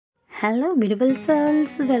Hello beautiful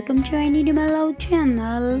souls, welcome to any to my love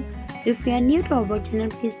channel. If you are new to our channel,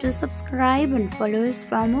 please do subscribe and follow us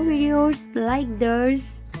for more videos like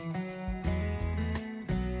this.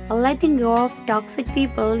 Letting go of toxic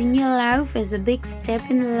people in your life is a big step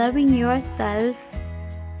in loving yourself.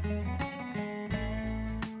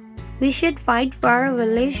 We should fight for our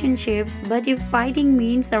relationships, but if fighting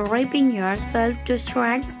means ripping yourself to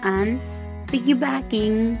shreds and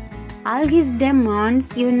piggybacking all his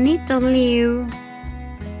demons, you need to leave.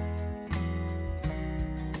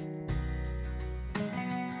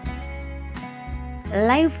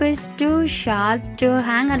 Life is too short to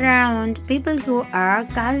hang around people who are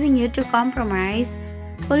causing you to compromise,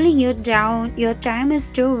 pulling you down. Your time is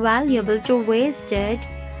too valuable to waste it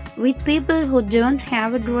with people who don't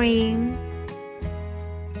have a dream.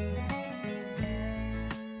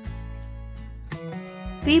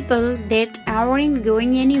 People that aren't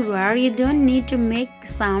going anywhere. You don't need to make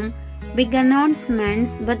some big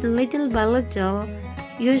announcements, but little by little,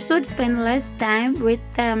 you should spend less time with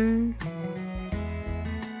them.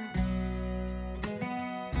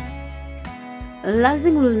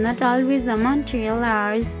 Losing will not always amount to a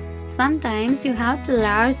loss. Sometimes you have to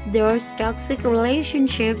lose those toxic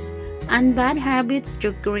relationships and bad habits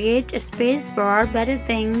to create a space for better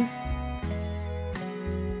things.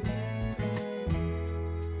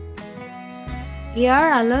 You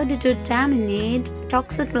are allowed to terminate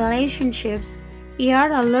toxic relationships. You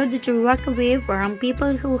are allowed to walk away from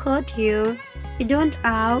people who hurt you. You don't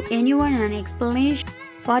owe anyone an explanation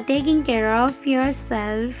for taking care of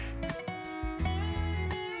yourself.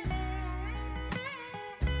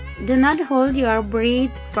 Do not hold your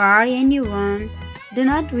breath for anyone. Do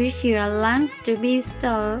not wish your lungs to be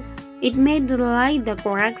still. It may delay the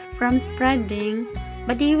cracks from spreading,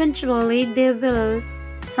 but eventually they will.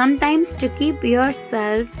 Sometimes to keep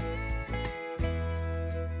yourself.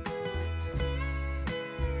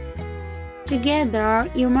 Together,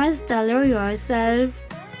 you must allow yourself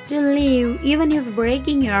to live, even if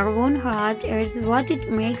breaking your own heart is what it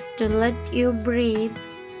makes to let you breathe.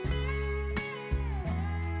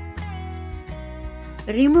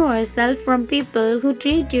 Remove yourself from people who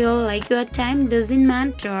treat you like your time doesn't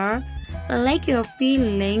matter, like your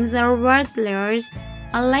feelings are worthless,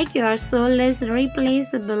 like your soul is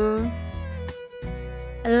replaceable.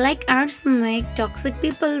 Like arsenic, toxic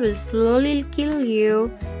people will slowly kill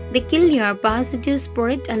you. They kill your positive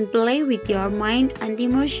spirit and play with your mind and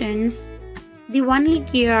emotions. The only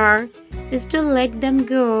cure is to let them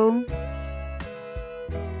go.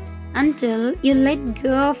 Until you let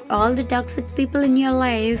go of all the toxic people in your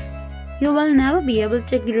life, you will never be able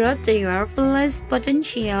to grow to your fullest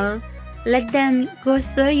potential. Let them go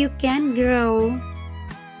so you can grow.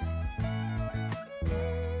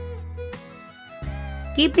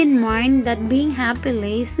 Keep in mind that being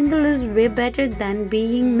happily single is way better than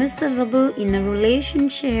being miserable in a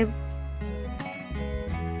relationship.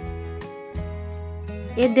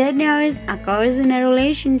 A dead nurse occurs in a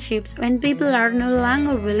relationships when people are no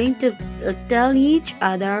longer willing to tell each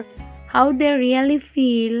other how they really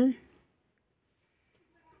feel.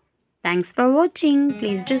 Thanks for watching.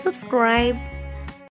 Please do subscribe.